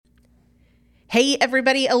Hey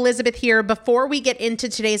everybody, Elizabeth here. Before we get into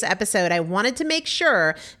today's episode, I wanted to make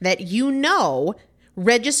sure that you know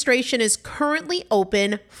registration is currently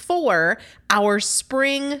open for our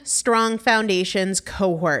Spring Strong Foundations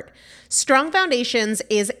cohort. Strong Foundations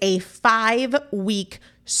is a 5-week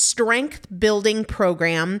strength building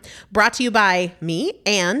program brought to you by me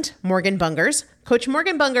and Morgan Bungers. Coach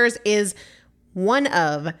Morgan Bungers is one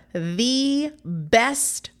of the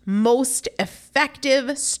best, most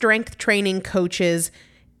effective strength training coaches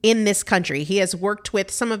in this country. He has worked with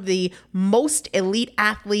some of the most elite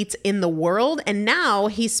athletes in the world, and now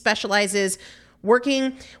he specializes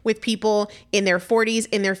working with people in their 40s,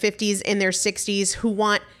 in their 50s, in their 60s who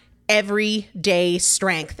want everyday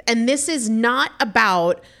strength. And this is not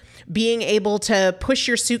about being able to push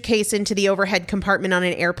your suitcase into the overhead compartment on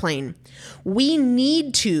an airplane. We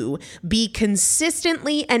need to be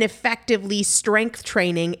consistently and effectively strength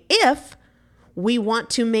training if we want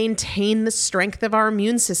to maintain the strength of our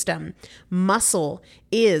immune system. Muscle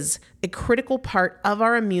is a critical part of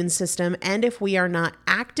our immune system, and if we are not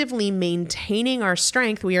actively maintaining our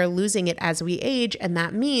strength, we are losing it as we age, and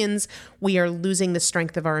that means we are losing the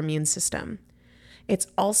strength of our immune system. It's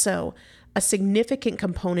also a significant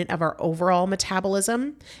component of our overall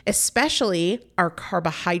metabolism, especially our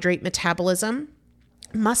carbohydrate metabolism.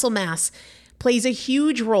 Muscle mass plays a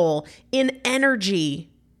huge role in energy,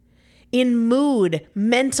 in mood,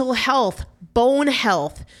 mental health, bone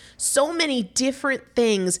health, so many different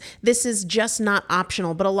things. This is just not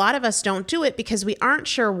optional, but a lot of us don't do it because we aren't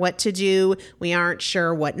sure what to do. We aren't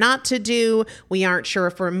sure what not to do. We aren't sure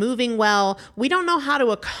if we're moving well. We don't know how to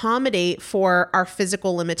accommodate for our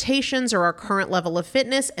physical limitations or our current level of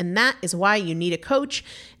fitness, and that is why you need a coach,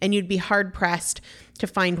 and you'd be hard-pressed to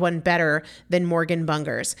find one better than Morgan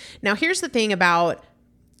Bungers. Now, here's the thing about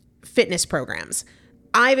fitness programs.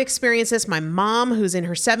 I've experienced this. My mom, who's in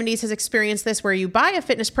her 70s, has experienced this, where you buy a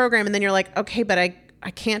fitness program and then you're like, okay, but I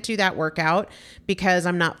can't do that workout because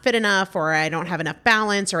I'm not fit enough, or I don't have enough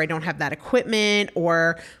balance, or I don't have that equipment,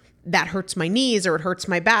 or that hurts my knees, or it hurts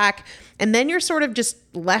my back. And then you're sort of just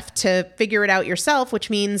left to figure it out yourself, which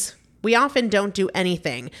means we often don't do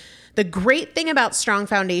anything. The great thing about Strong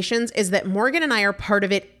Foundations is that Morgan and I are part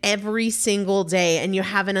of it every single day, and you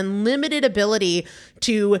have an unlimited ability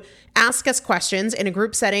to ask us questions in a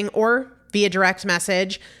group setting or via direct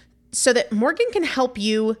message so that Morgan can help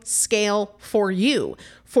you scale for you,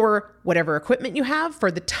 for whatever equipment you have, for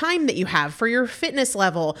the time that you have, for your fitness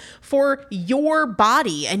level, for your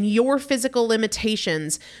body and your physical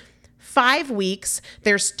limitations. 5 weeks,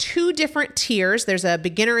 there's 2 different tiers. There's a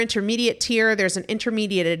beginner intermediate tier. There's an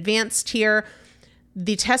intermediate advanced tier.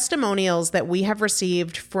 The testimonials that we have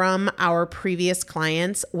received from our previous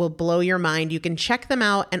clients will blow your mind. You can check them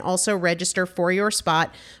out and also register for your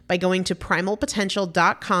spot by going to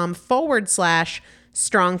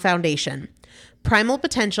primalpotential.com/strong foundation.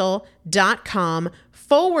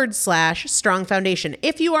 primalpotential.com/strong foundation.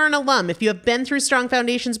 If you are an alum, if you have been through Strong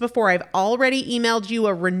Foundations before, I've already emailed you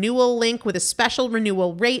a renewal link with a special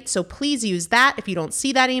renewal rate, so please use that. If you don't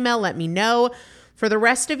see that email, let me know. For the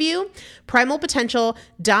rest of you,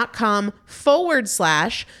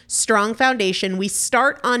 primalpotential.com/strong foundation. We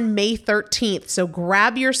start on May 13th, so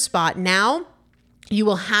grab your spot now. You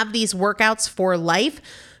will have these workouts for life.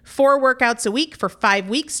 4 workouts a week for 5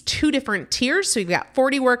 weeks, 2 different tiers. So you've got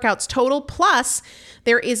 40 workouts total. Plus,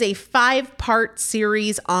 there is a 5-part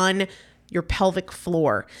series on your pelvic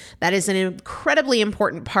floor. That is an incredibly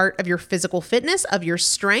important part of your physical fitness, of your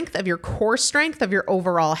strength, of your core strength, of your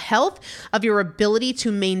overall health, of your ability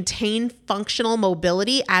to maintain functional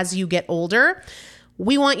mobility as you get older.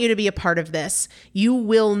 We want you to be a part of this. You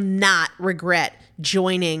will not regret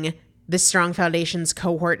joining the Strong Foundations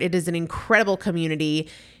cohort. It is an incredible community.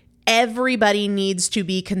 Everybody needs to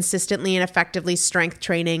be consistently and effectively strength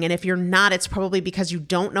training. And if you're not, it's probably because you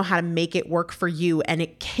don't know how to make it work for you. And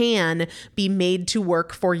it can be made to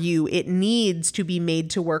work for you. It needs to be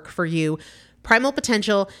made to work for you.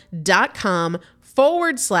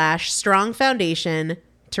 primalpotential.com/strong foundation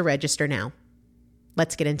to register now.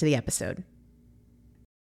 Let's get into the episode.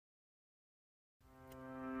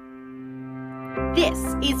 This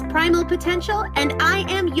is Primal Potential, and I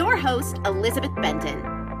am your host, Elizabeth Benton.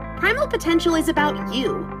 Primal Potential is about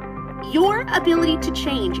you. Your ability to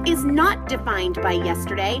change is not defined by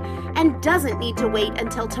yesterday and doesn't need to wait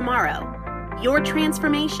until tomorrow. Your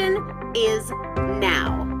transformation is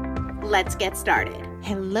now. Let's get started.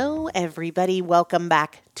 Hello, everybody. Welcome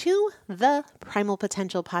back to the Primal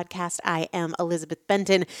Potential Podcast. I am Elizabeth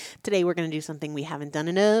Benton. Today, we're going to do something we haven't done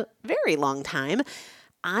in a very long time.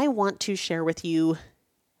 I want to share with you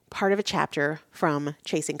part of a chapter from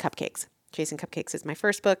Chasing Cupcakes. Chasing Cupcakes is my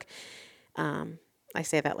first book. I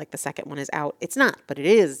say that like the second one is out. It's not, but it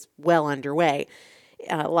is well underway.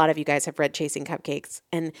 A lot of you guys have read Chasing Cupcakes,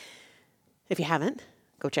 and if you haven't,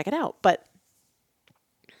 go check it out. But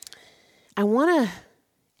I want to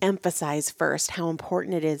emphasize first how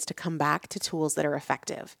important it is to come back to tools that are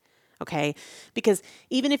effective, okay? Because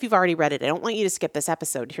even if you've already read it, I don't want you to skip this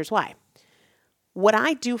episode. Here's why. What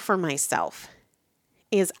I do for myself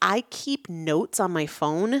is I keep notes on my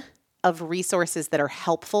phone of resources that are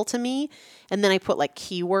helpful to me. And then I put like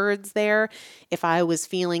keywords there. If I was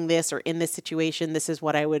feeling this or in this situation, this is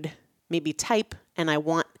what I would maybe type, and I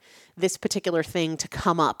want this particular thing to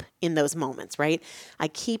come up in those moments, right? I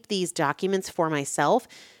keep these documents for myself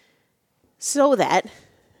so that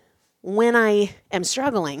when I am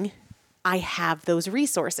struggling, I have those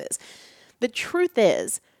resources. The truth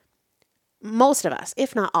is, most of us,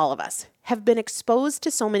 if not all of us, have been exposed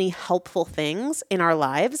to so many helpful things in our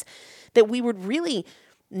lives that we would really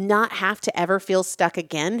not have to ever feel stuck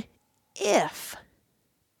again if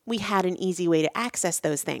we had an easy way to access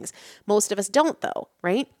those things. Most of us don't, though,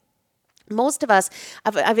 right? Most of us,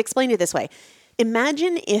 I've explained it this way.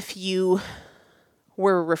 Imagine if you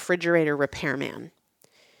were a refrigerator repairman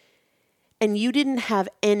and you didn't have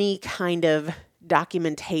any kind of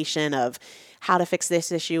documentation of how to fix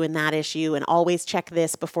this issue and that issue and always check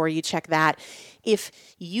this before you check that. If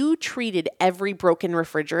you treated every broken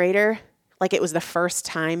refrigerator like it was the first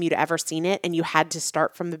time you'd ever seen it and you had to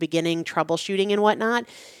start from the beginning troubleshooting and whatnot,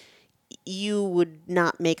 you would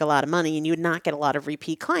not make a lot of money and you would not get a lot of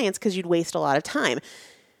repeat clients because you'd waste a lot of time.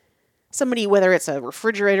 Somebody, whether it's a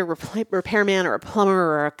refrigerator repairman or a plumber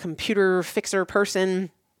or a computer fixer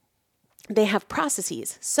person, they have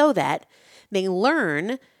processes so that they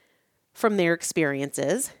learn from their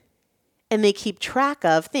experiences and they keep track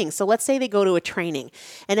of things. So let's say they go to a training,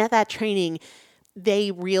 and at that training,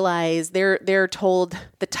 they realize they're told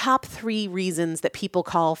the top 3 reasons that people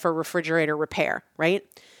call for refrigerator repair, right?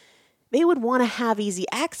 They would want to have easy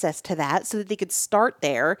access to that so that they could start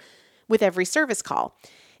there with every service call.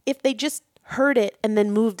 If they just heard it and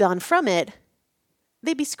then moved on from it,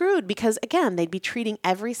 they'd be screwed because, again, they'd be treating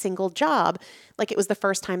every single job like it was the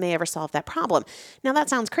first time they ever solved that problem. Now, that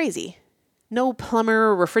sounds crazy. No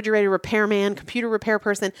plumber, refrigerator repairman, computer repair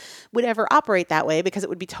person would ever operate that way because it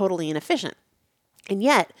would be totally inefficient. And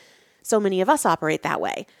yet, so many of us operate that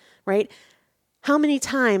way, right? How many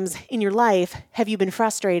times in your life have you been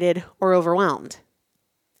frustrated or overwhelmed?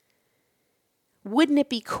 Wouldn't it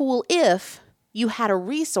be cool if you had a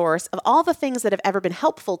resource of all the things that have ever been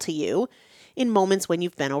helpful to you in moments when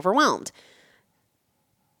you've been overwhelmed?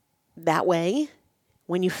 That way,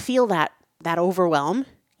 when you feel that overwhelm,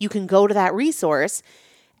 you can go to that resource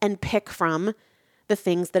and pick from the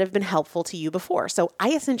things that have been helpful to you before. So I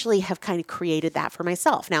essentially have kind of created that for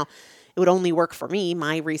myself. Now, it would only work for me.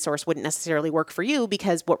 My resource wouldn't necessarily work for you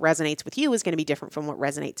because what resonates with you is going to be different from what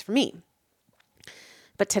resonates for me.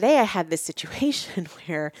 But today I had this situation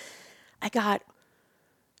where I got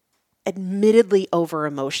admittedly over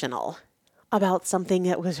emotional about something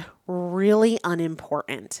that was really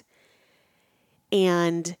unimportant.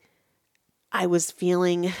 And I was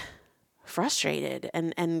feeling frustrated.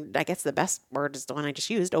 And I guess the best word is the one I just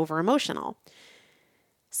used, over emotional.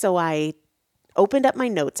 So I opened up my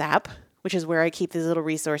notes app, which is where I keep these little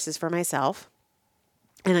resources for myself.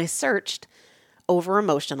 And I searched over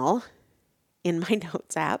emotional in my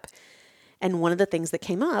notes app. And one of the things that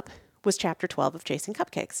came up was chapter 12 of Chasing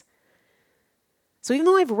Cupcakes. So even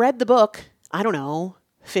though I've read the book, I don't know,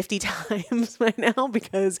 50 times by now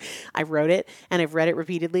because I wrote it and I've read it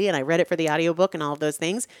repeatedly and I read it for the audiobook and all of those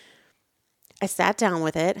things, I sat down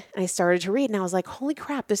with it and I started to read and I was like, holy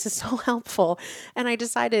crap, this is so helpful. And I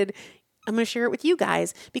decided I'm going to share it with you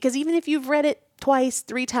guys because even if you've read it twice,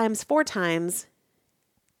 3 times, 4 times,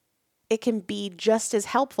 it can be just as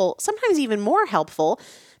helpful, sometimes even more helpful,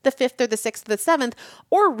 the 5th or the 6th or the 7th,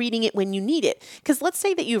 or reading it when you need it. Because let's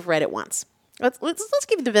say that you've read it once. Let's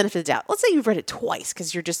give you the benefit of the doubt. Let's say you've read it twice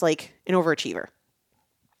because you're just like an overachiever.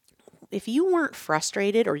 If you weren't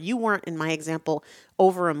frustrated or you weren't, in my example,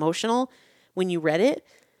 over emotional when you read it,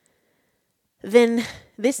 then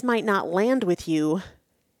this might not land with you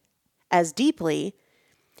as deeply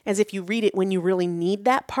as if you read it when you really need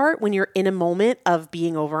that part, when you're in a moment of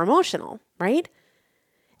being over emotional, right?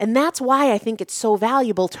 And that's why I think it's so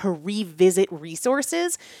valuable to revisit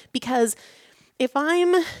resources, because if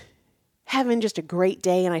I'm having just a great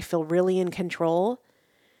day and I feel really in control,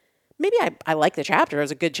 maybe I like the chapter. It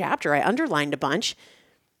was a good chapter. I underlined a bunch.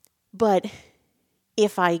 But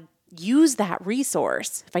if I use that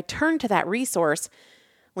resource, if I turn to that resource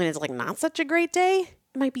when it's like not such a great day,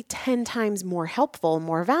 it might be 10 times more helpful,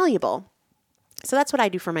 more valuable. So that's what I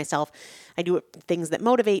do for myself. I do things that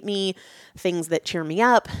motivate me, things that cheer me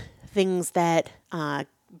up, things that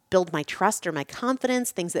build my trust or my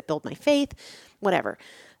confidence, things that build my faith, whatever.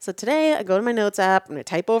 So today I go to my notes app, I'm going to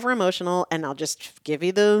type over emotional, and I'll just give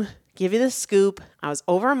you the scoop. I was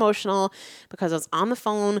over emotional because I was on the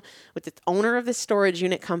phone with the owner of this storage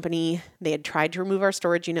unit company. They had tried to remove our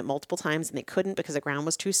storage unit multiple times and they couldn't because the ground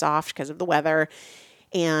was too soft because of the weather.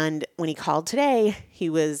 And when he called today, he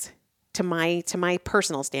was, to my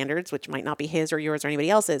personal standards, which might not be his or yours or anybody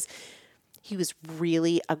else's, he was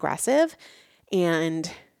really aggressive.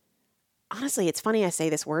 And honestly, it's funny I say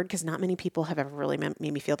this word because not many people have ever really made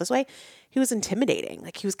me feel this way. He was intimidating.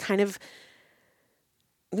 Like he was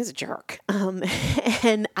a jerk.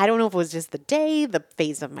 And I don't know if it was just the day, the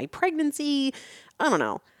phase of my pregnancy. I don't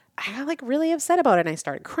know. I got like really upset about it and I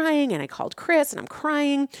started crying and I called Chris and I'm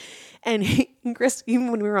crying. And Chris,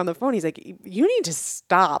 even when we were on the phone, he's like, you need to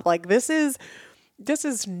stop. Like this is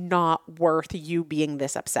not worth you being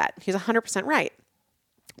this upset. He's 100% right.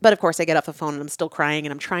 But of course I get off the phone and I'm still crying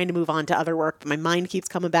and I'm trying to move on to other work, but my mind keeps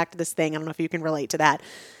coming back to this thing. I don't know if you can relate to that,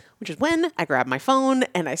 which is when I grabbed my phone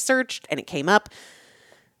and I searched and it came up.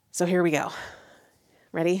 So here we go.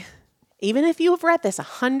 Ready? Even if you have read this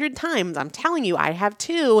 100 times, I'm telling you, I have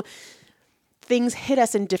too, things hit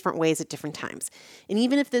us in different ways at different times. And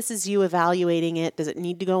even if this is you evaluating it, does it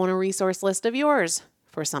need to go on a resource list of yours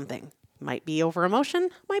for something? Might be over emotion,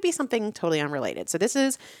 might be something totally unrelated. So this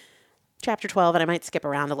is chapter 12, and I might skip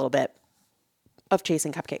around a little bit, of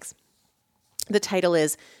Chasing Cupcakes. The title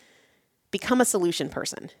is Become a Solution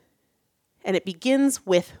Person. And it begins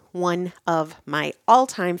with one of my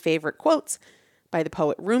all-time favorite quotes by the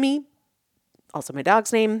poet Rumi, also my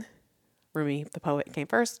dog's name. Rumi, the poet, came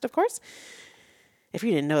first, of course. If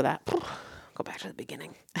you didn't know that, go back to the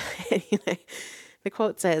beginning. Anyway, the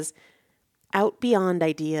quote says, "Out beyond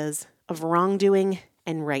ideas of wrongdoing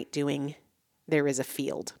and right doing, there is a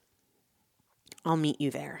field. I'll meet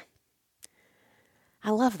you there." I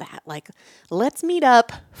love that. Like, let's meet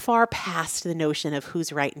up far past the notion of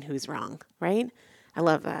who's right and who's wrong, right? I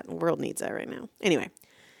love that. The world needs that right now. Anyway,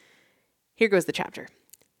 here goes the chapter.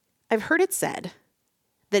 I've heard it said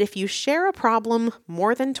that if you share a problem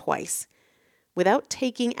more than twice without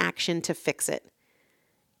taking action to fix it,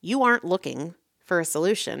 you aren't looking for a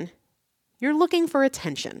solution. You're looking for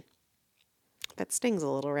attention. That stings a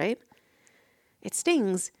little, right? It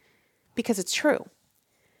stings because it's true.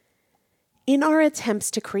 In our attempts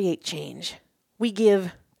to create change, we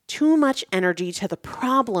give too much energy to the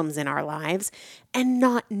problems in our lives and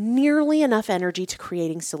not nearly enough energy to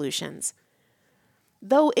creating solutions.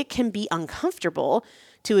 Though it can be uncomfortable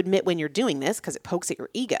to admit when you're doing this because it pokes at your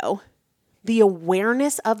ego, the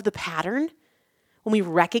awareness of the pattern, when we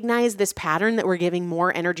recognize this pattern that we're giving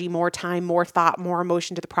more energy, more time, more thought, more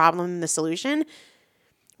emotion to the problem than the solution,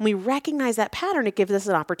 when we recognize that pattern, it gives us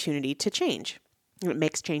an opportunity to change. It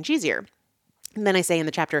makes change easier. And then I say in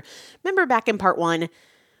the chapter, remember back in part 1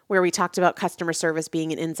 where we talked about customer service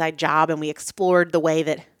being an inside job and we explored the way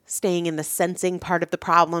that staying in the sensing part of the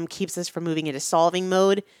problem keeps us from moving into solving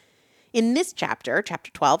mode? In this chapter,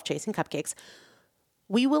 chapter 12, Chasing Cupcakes,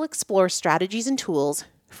 we will explore strategies and tools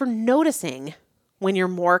for noticing when you're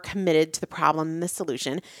more committed to the problem than the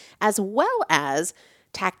solution, as well as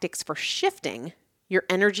tactics for shifting your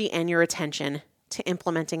energy and your attention to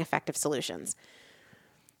implementing effective solutions.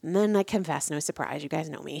 And then I confess, no surprise, you guys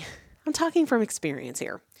know me. I'm talking from experience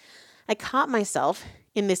here. I caught myself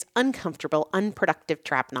in this uncomfortable, unproductive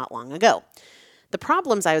trap not long ago. The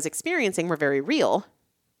problems I was experiencing were very real,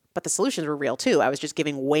 but the solutions were real too. I was just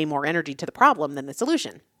giving way more energy to the problem than the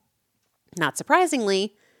solution. Not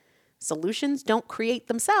surprisingly, solutions don't create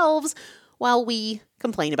themselves while we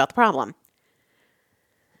complain about the problem.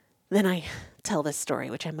 Then I tell this story,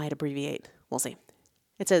 which I might abbreviate. We'll see.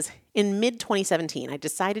 It says, in mid-2017, I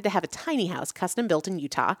decided to have a tiny house custom built in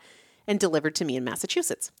Utah and delivered to me in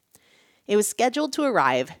Massachusetts. It was scheduled to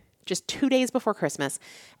arrive just 2 days before Christmas,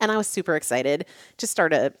 and I was super excited to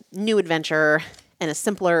start a new adventure and a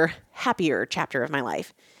simpler, happier chapter of my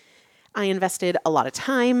life. I invested a lot of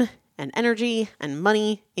time and energy and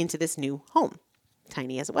money into this new home,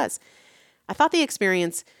 tiny as it was. I thought the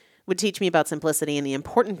experience would teach me about simplicity and the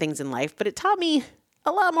important things in life, but it taught me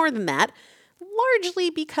a lot more than that,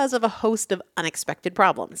 largely because of a host of unexpected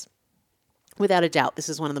problems. Without a doubt, this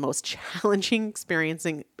is one of the most challenging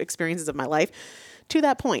experiences of my life to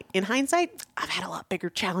that point. In hindsight, I've had a lot bigger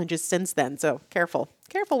challenges since then, so careful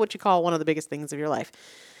what you call one of the biggest things of your life.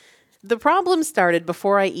 The problem started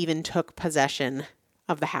before I even took possession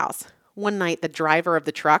of the house. One night, the driver of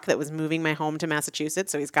the truck that was moving my home to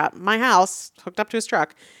Massachusetts, so he's got my house hooked up to his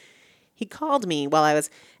truck, He called me while I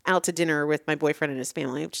was out to dinner with my boyfriend and his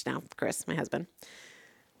family, which is now Chris, my husband.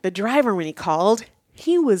 The driver, when he called,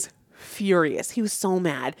 he was furious. He was so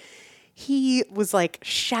mad. He was like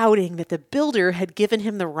shouting that the builder had given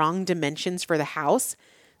him the wrong dimensions for the house.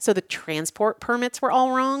 So the transport permits were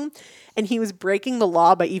all wrong. And he was breaking the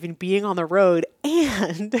law by even being on the road.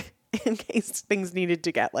 And in case things needed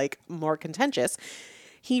to get like more contentious,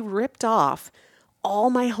 he ripped off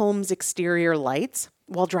all my home's exterior lights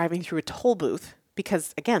while driving through a toll booth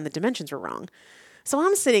because, again, the dimensions were wrong. So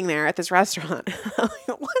I'm sitting there at this restaurant. I'm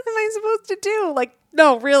like, what am I supposed to do? Like,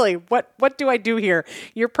 no, really, what do I do here?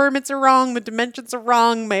 Your permits are wrong. The dimensions are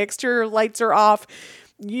wrong. My exterior lights are off.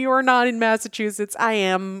 You're not in Massachusetts. I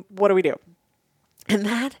am. What do we do? And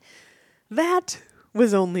that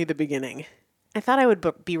was only the beginning. I thought I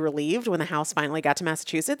would be relieved when the house finally got to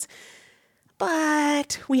Massachusetts,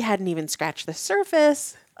 but we hadn't even scratched the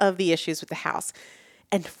surface of the issues with the house.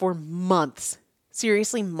 And for months,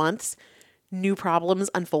 seriously months, new problems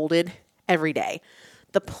unfolded every day.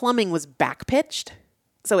 The plumbing was back pitched,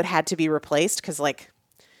 so it had to be replaced because like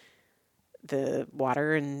the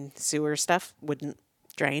water and sewer stuff wouldn't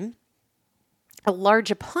drain. A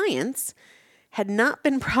large appliance had not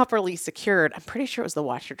been properly secured. I'm pretty sure it was the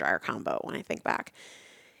washer dryer combo when I think back.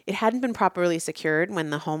 It hadn't been properly secured when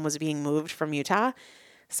the home was being moved from Utah,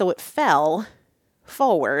 so it fell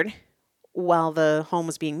forward while the home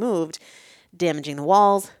was being moved, damaging the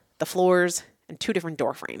walls, the floors, and 2 different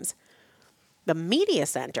door frames. The media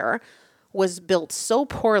center was built so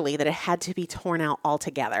poorly that it had to be torn out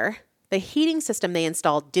altogether. The heating system they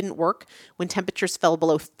installed didn't work when temperatures fell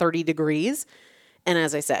below 30 degrees. And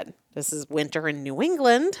as I said, this is winter in New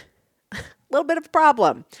England. A little bit of a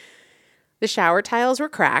problem. The shower tiles were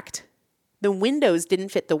cracked. The windows didn't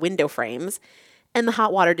fit the window frames. And the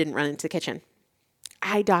hot water didn't run into the kitchen.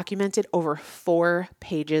 I documented over 4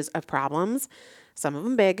 pages of problems, some of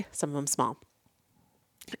them big, some of them small.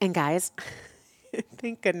 And guys,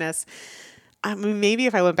 thank goodness. I mean, maybe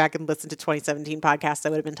if I went back and listened to 2017 podcasts, I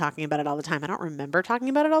would have been talking about it all the time. I don't remember talking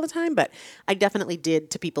about it all the time, but I definitely did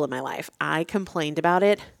to people in my life. I complained about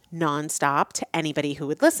it nonstop to anybody who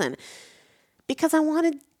would listen because I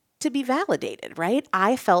wanted to be validated, right?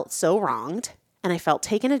 I felt so wronged and I felt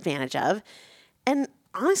taken advantage of. And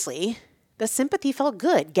honestly, the sympathy felt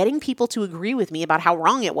good. Getting people to agree with me about how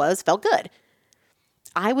wrong it was felt good.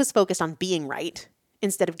 I was focused on being right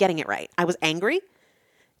instead of getting it right. I was angry,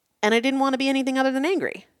 and I didn't want to be anything other than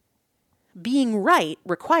angry. Being right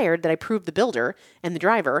required that I prove the builder and the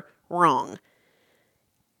driver wrong.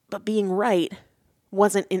 But being right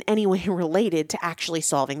wasn't in any way related to actually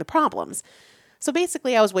solving the problems. So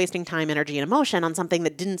basically, I was wasting time, energy, and emotion on something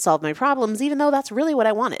that didn't solve my problems, even though that's really what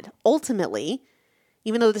I wanted. Ultimately,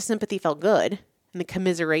 even though the sympathy felt good and the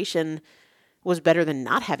commiseration was better than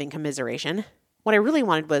not having commiseration, what I really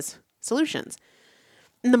wanted was solutions.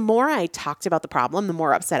 And the more I talked about the problem, the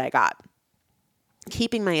more upset I got.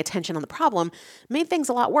 Keeping my attention on the problem made things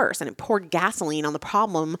a lot worse, and it poured gasoline on the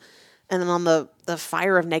problem and then on the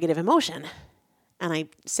fire of negative emotion. And I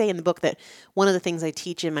say in the book that one of the things I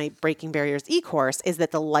teach in my Breaking Barriers e-course is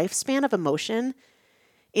that the lifespan of emotion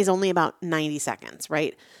is only about 90 seconds,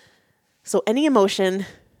 right? So any emotion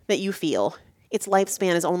that you feel, its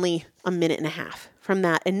lifespan is only a minute and a half. From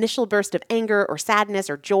that initial burst of anger or sadness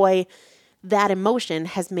or joy, that emotion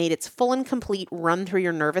has made its full and complete run through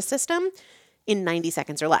your nervous system in 90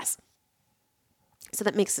 seconds or less. So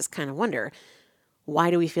that makes us kind of wonder,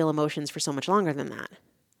 why do we feel emotions for so much longer than that?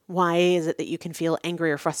 Why is it that you can feel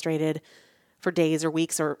angry or frustrated for days or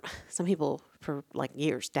weeks or some people for like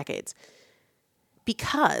years, decades?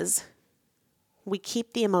 Because we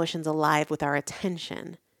keep the emotions alive with our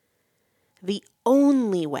attention. The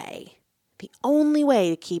only way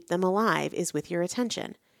to keep them alive is with your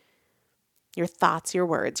attention. Your thoughts, your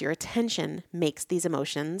words, your attention makes these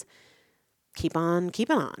emotions keep on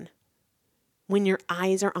keeping on. When your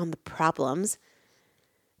eyes are on the problems,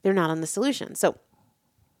 they're not on the solution. So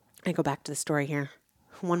I go back to the story here.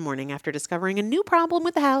 One morning after discovering a new problem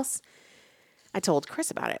with the house, I told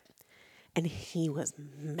Chris about it. And he was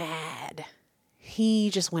mad. He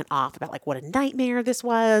just went off about like what a nightmare this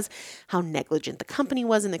was, how negligent the company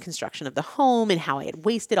was in the construction of the home, and how I had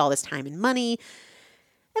wasted all this time and money.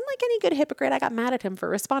 And like any good hypocrite, I got mad at him for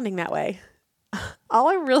responding that way. All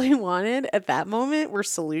I really wanted at that moment were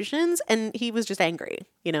solutions, and he was just angry.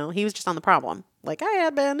 You know, he was just on the problem, like I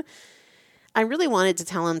had been. I really wanted to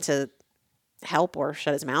tell him to help or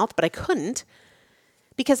shut his mouth, but I couldn't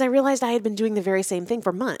because I realized I had been doing the very same thing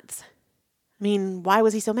for months. I mean, why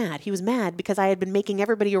was he so mad? He was mad because I had been making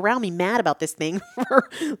everybody around me mad about this thing for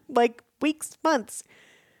like weeks, months.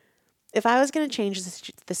 if I was going to change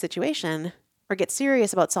the situation or get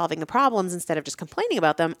serious about solving the problems instead of just complaining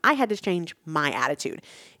about them, I had to change my attitude.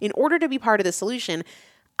 In order to be part of the solution,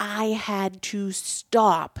 I had to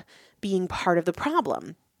stop being part of the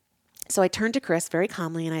problem. So I turned to Chris very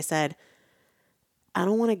calmly and I said, I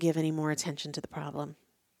don't want to give any more attention to the problem.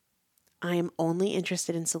 I am only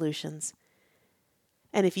interested in solutions.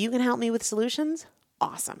 And if you can help me with solutions,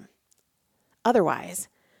 awesome. Otherwise,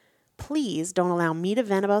 please don't allow me to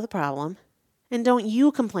vent about the problem, and don't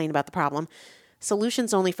you complain about the problem.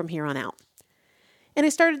 Solutions only from here on out. And I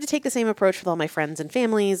started to take the same approach with all my friends and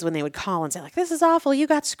families when they would call and say, like, this is awful, you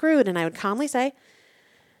got screwed. And I would calmly say,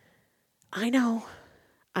 I know,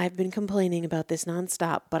 I've been complaining about this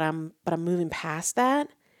nonstop, but I'm moving past that.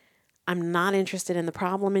 I'm not interested in the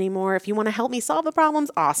problem anymore. If you want to help me solve the problems,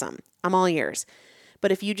 awesome. I'm all ears.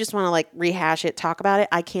 But if you just want to like rehash it, talk about it,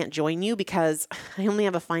 I can't join you because I only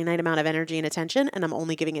have a finite amount of energy and attention, and I'm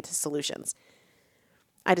only giving it to solutions.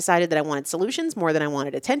 I decided that I wanted solutions more than I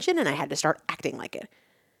wanted attention, and I had to start acting like it.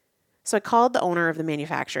 So I called the owner of the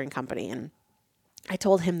manufacturing company, and I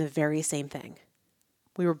told him the very same thing.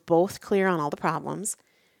 We were both clear on all the problems.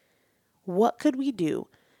 What could we do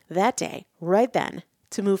that day, right then,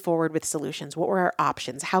 to move forward with solutions? What were our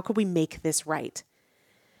options? How could we make this right?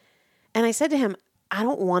 And I said to him, I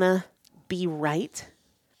don't want to be right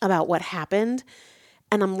about what happened,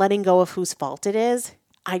 and I'm letting go of whose fault it is.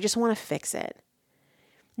 I just want to fix it.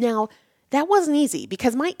 Now, that wasn't easy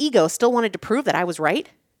because my ego still wanted to prove that I was right,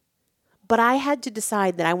 but I had to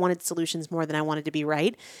decide that I wanted solutions more than I wanted to be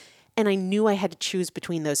right, and I knew I had to choose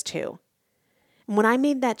between those two. And when I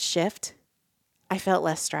made that shift, I felt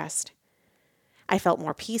less stressed. I felt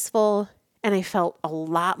more peaceful, and I felt a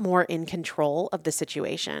lot more in control of the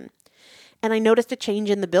situation. And I noticed a change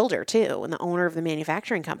in the builder too, and the owner of the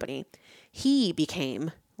manufacturing company. He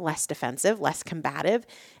became less defensive, less combative,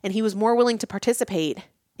 and he was more willing to participate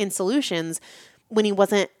in solutions when he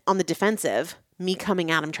wasn't on the defensive, me coming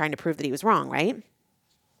at him trying to prove that he was wrong, right?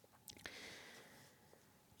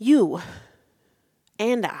 You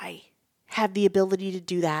and I have the ability to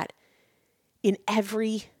do that in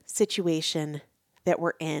every situation that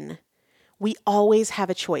we're in. We always have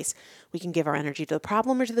a choice. We can give our energy to the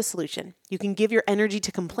problem or to the solution. You can give your energy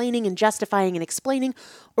to complaining and justifying and explaining,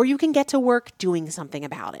 or you can get to work doing something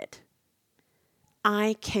about it.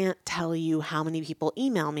 I can't tell you how many people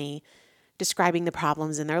email me describing the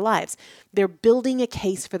problems in their lives. They're building a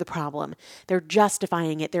case for the problem. They're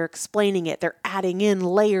justifying it. They're explaining it. They're adding in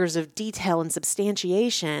layers of detail and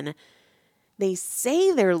substantiation. They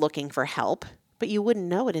say they're looking for help, but you wouldn't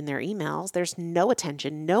know it in their emails. There's no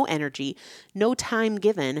attention, no energy, no time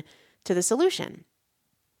given to the solution.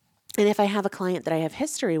 And if I have a client that I have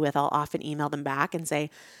history with, I'll often email them back and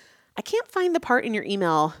say, I can't find the part in your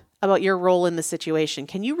email about your role in the situation.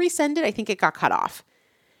 Can you resend it? I think it got cut off.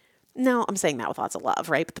 No, I'm saying that with lots of love,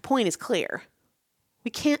 right? But the point is clear.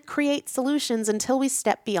 We can't create solutions until we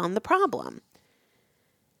step beyond the problem.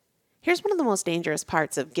 Here's one of the most dangerous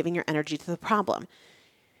parts of giving your energy to the problem.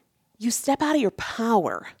 You step out of your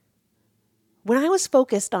power. When I was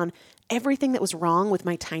focused on everything that was wrong with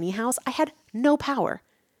my tiny house, I had no power.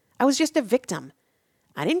 I was just a victim.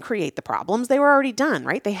 I didn't create the problems. They were already done,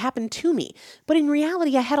 right? They happened to me. But in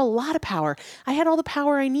reality, I had a lot of power. I had all the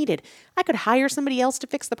power I needed. I could hire somebody else to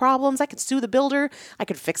fix the problems. I could sue the builder. I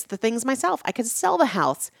could fix the things myself. I could sell the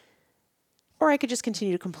house. Or I could just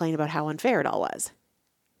continue to complain about how unfair it all was.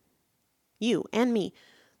 You and me,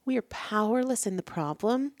 we are powerless in the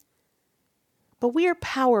problem, but we are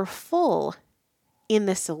powerful in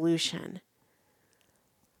the solution.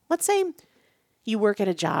 Let's say you work at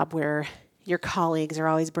a job where your colleagues are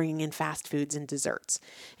always bringing in fast foods and desserts,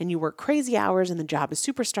 and you work crazy hours and the job is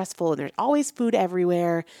super stressful and there's always food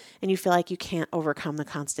everywhere and you feel like you can't overcome the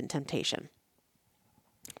constant temptation.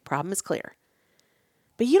 Problem is clear.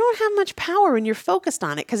 But you don't have much power when you're focused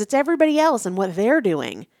on it because it's everybody else and what they're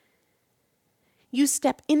doing. You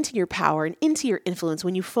step into your power and into your influence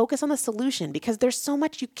when you focus on the solution because there's so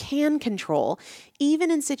much you can control,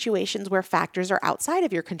 even in situations where factors are outside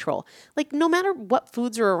of your control. Like no matter what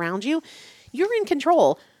foods are around you, you're in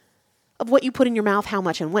control of what you put in your mouth, how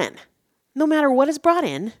much and when. No matter what is brought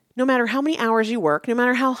in, no matter how many hours you work, no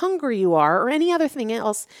matter how hungry you are or any other thing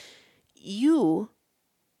else, you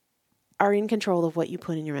are in control of what you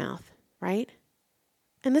put in your mouth, right?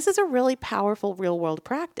 And this is a really powerful real-world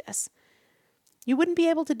practice. You wouldn't be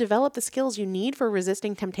able to develop the skills you need for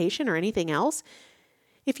resisting temptation or anything else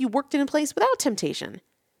if you worked in a place without temptation.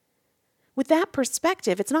 With that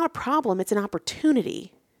perspective, it's not a problem, it's an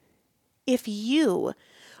opportunity. If you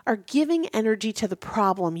are giving energy to the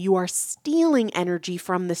problem, you are stealing energy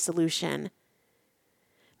from the solution.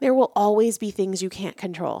 There will always be things you can't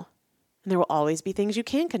control, and there will always be things you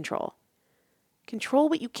can control. Control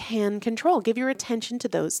what you can control. Give your attention to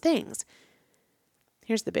those things.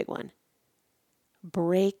 Here's the big one.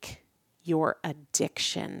 Break your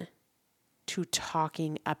addiction to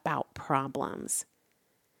talking about problems.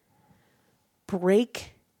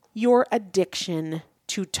 Break your addiction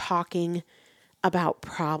to talking about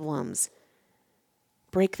problems.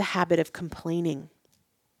 Break the habit of complaining.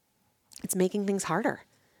 It's making things harder.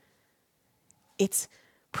 It's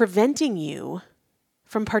preventing you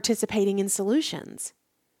from participating in solutions.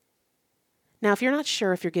 Now, if you're not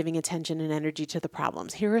sure if you're giving attention and energy to the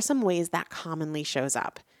problems, here are some ways that commonly shows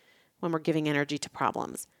up when we're giving energy to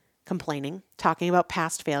problems. Complaining, talking about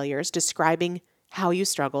past failures, describing how you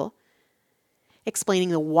struggle, explaining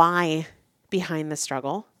the why behind the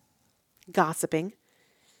struggle, gossiping,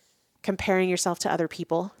 comparing yourself to other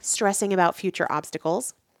people, stressing about future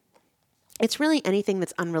obstacles. It's really anything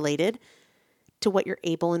that's unrelated to what you're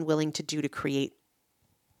able and willing to do to create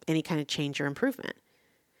any kind of change or improvement.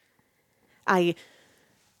 I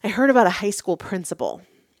heard about a high school principal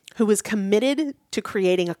who was committed to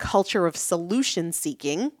creating a culture of solution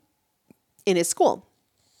seeking in his school.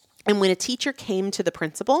 And when a teacher came to the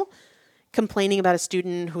principal complaining about a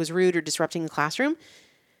student who was rude or disrupting the classroom,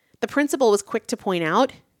 the principal was quick to point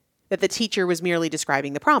out that the teacher was merely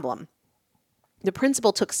describing the problem. The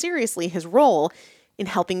principal took seriously his role in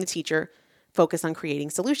helping the teacher focus on creating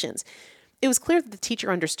solutions. It was clear that the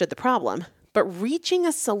teacher understood the problem, but reaching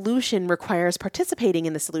a solution requires participating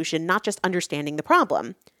in the solution, not just understanding the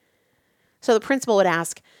problem. So the principal would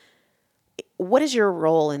ask, what is your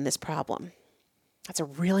role in this problem? That's a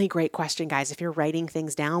really great question, guys. If you're writing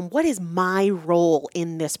things down, what is my role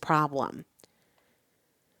in this problem?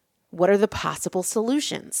 What are the possible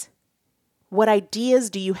solutions? What ideas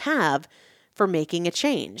do you have for making a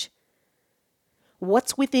change?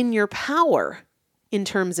 What's within your power in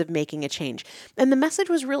terms of making a change? And the message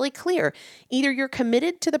was really clear. Either you're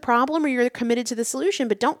committed to the problem or you're committed to the solution,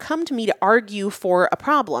 but don't come to me to argue for a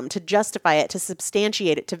problem, to justify it, to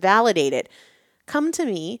substantiate it, to validate it. Come to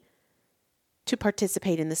me to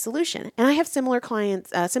participate in the solution. And I have similar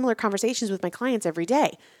conversations with my clients every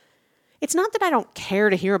day. It's not that I don't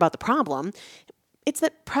care to hear about the problem. It's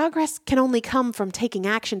that progress can only come from taking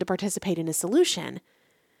action to participate in a solution.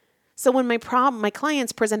 So when my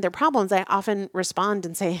clients present their problems, I often respond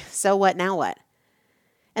and say, so what, now what?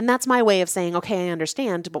 And that's my way of saying, okay, I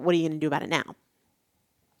understand, but what are you going to do about it now?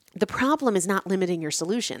 The problem is not limiting your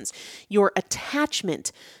solutions. Your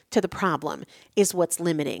attachment to the problem is what's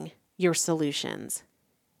limiting your solutions.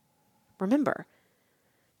 Remember,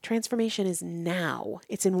 transformation is now.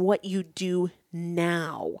 It's in what you do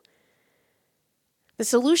now. The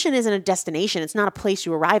solution isn't a destination. It's not a place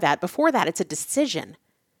you arrive at. Before that, it's a decision.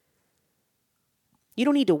 You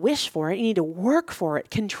don't need to wish for it. You need to work for it.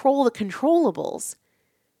 Control the controllables.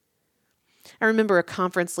 I remember a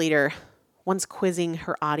conference leader once quizzing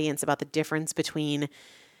her audience about the difference between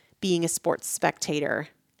being a sports spectator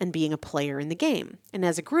and being a player in the game. And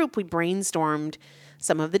as a group, we brainstormed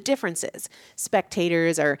some of the differences.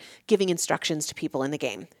 Spectators are giving instructions to people in the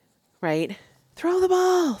game, right? Throw the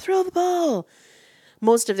ball, throw the ball.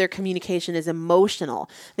 Most of their communication is emotional.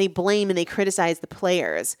 They blame and they criticize the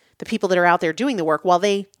players, the people that are out there doing the work, while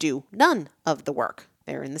they do none of the work.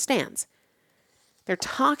 They're in the stands. They're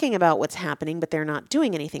talking about what's happening, but they're not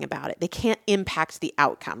doing anything about it. They can't impact the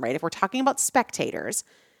outcome, right? If we're talking about spectators,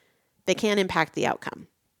 they can't impact the outcome.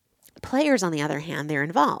 Players, on the other hand, they're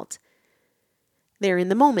involved. They're in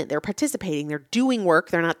the moment. They're participating. They're doing work.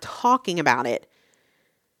 They're not talking about it.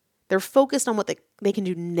 They're focused on what they can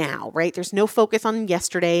do now, right? There's no focus on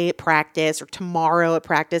yesterday at practice or tomorrow at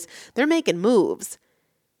practice. They're making moves.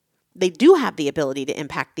 They do have the ability to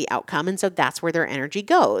impact the outcome, and so that's where their energy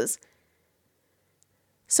goes.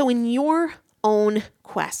 So in your own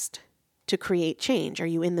quest to create change, are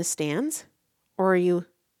you in the stands or are you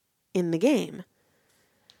in the game?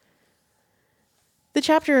 The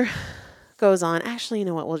chapter goes on. Actually, you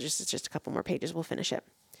know what? It's just a couple more pages. We'll finish it.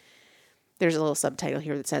 There's a little subtitle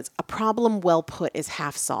here that says, "A problem well put is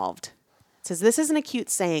half solved." It says, this isn't a cute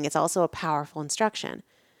saying. It's also a powerful instruction.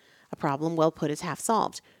 A problem well put is half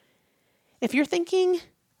solved. If you're thinking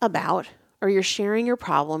about or you're sharing your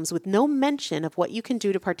problems with no mention of what you can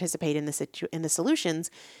do to participate in the solutions,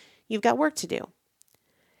 you've got work to do.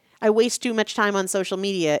 I waste too much time on social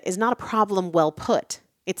media is not a problem well put.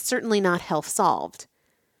 It's certainly not half solved.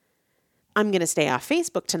 I'm going to stay off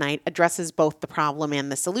Facebook tonight addresses both the problem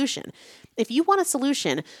and the solution. If you want a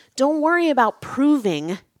solution, don't worry about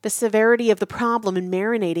proving the severity of the problem and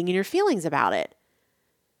marinating in your feelings about it.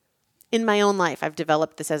 In my own life, I've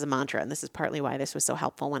developed this as a mantra, and this is partly why this was so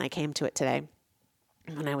helpful when I came to it today.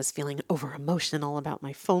 When I was feeling over emotional about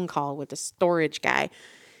my phone call with the storage guy,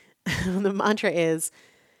 the mantra is,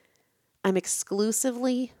 I'm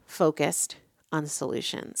exclusively focused on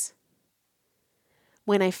solutions.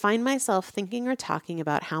 When I find myself thinking or talking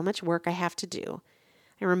about how much work I have to do,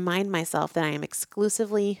 I remind myself that I am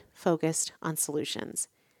exclusively focused on solutions.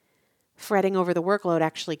 Fretting over the workload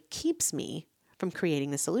actually keeps me from creating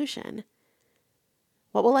the solution.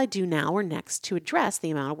 What will I do now or next to address the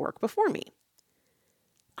amount of work before me?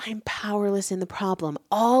 I'm powerless in the problem.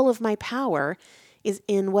 All of my power is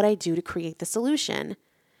in what I do to create the solution.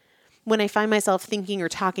 When I find myself thinking or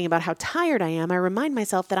talking about how tired I am, I remind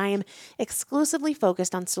myself that I am exclusively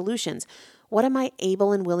focused on solutions. What am I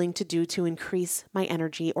able and willing to do to increase my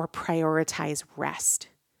energy or prioritize rest?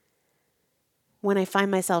 When I find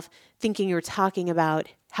myself thinking or talking about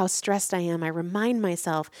how stressed I am, I remind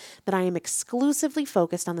myself that I am exclusively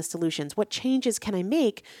focused on the solutions. What changes can I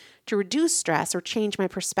make to reduce stress or change my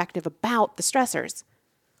perspective about the stressors?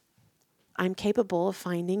 I'm capable of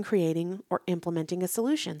finding, creating, or implementing a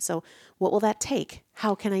solution. So what will that take?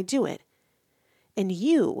 How can I do it? And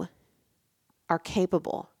you are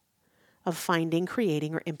capable of finding,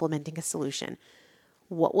 creating, or implementing a solution.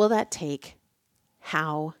 What will that take?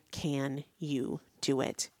 How can you do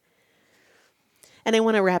it? And I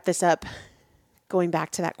want to wrap this up going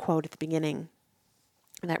back to that quote at the beginning,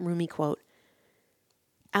 that Rumi quote.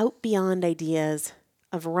 Out beyond ideas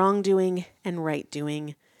of wrongdoing and right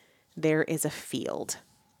doing, there is a field.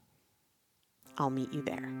 I'll meet you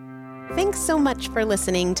there. Thanks so much for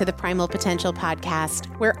listening to the Primal Potential Podcast,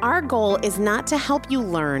 where our goal is not to help you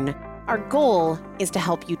learn. Our goal is to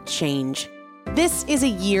help you change. This is a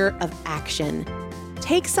year of action.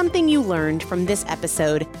 Take something you learned from this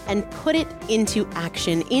episode and put it into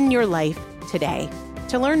action in your life today.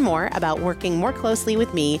 To learn more about working more closely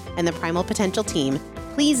with me and the Primal Potential team,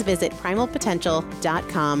 please visit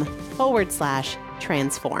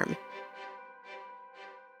primalpotential.com/transform.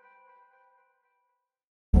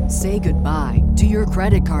 Say goodbye to your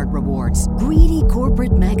credit card rewards. Greedy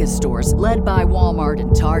corporate mega stores, led by Walmart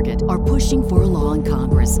and Target, are pushing for a law in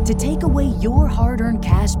Congress to take away your hard-earned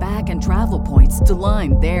cash back and travel points to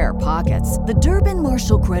line their pockets. The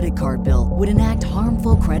Durbin-Marshall credit card bill would enact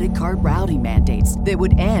harmful credit card routing mandates that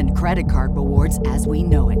would end credit card rewards as we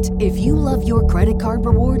know it. If you love your credit card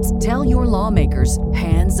rewards, tell your lawmakers,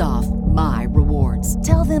 hands off my rewards.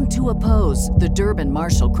 Tell them to oppose the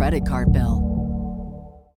Durbin-Marshall credit card bill.